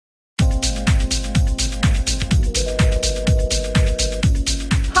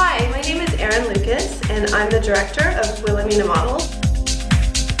and I'm the director of Wilhelmina Models.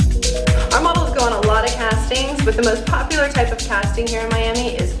 Our models go on a lot of castings, but the most popular type of casting here in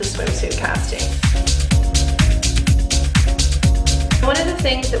Miami is the swimsuit casting. One of the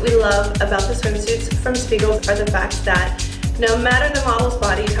things that we love about the swimsuits from Spiegel are the fact that no matter the model's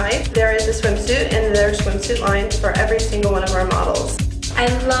body type, there is a swimsuit and there are swimsuit lines for every single one of our models. I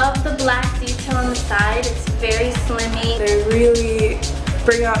love the black detail on the side. It's very slimmy. They really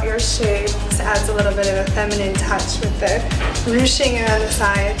bring out your shape. This adds a little bit of a feminine touch with the ruching around the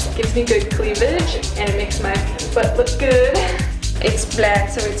sides. It gives me good cleavage and it makes my butt look good. It's black,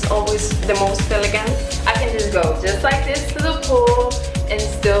 so it's always the most elegant. I can just go just like this to the pool and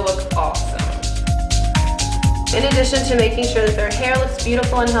still look awesome. In addition to making sure that their hair looks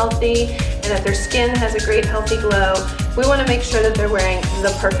beautiful and healthy and that their skin has a great healthy glow, we want to make sure that they're wearing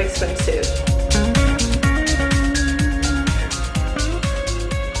the perfect swimsuit.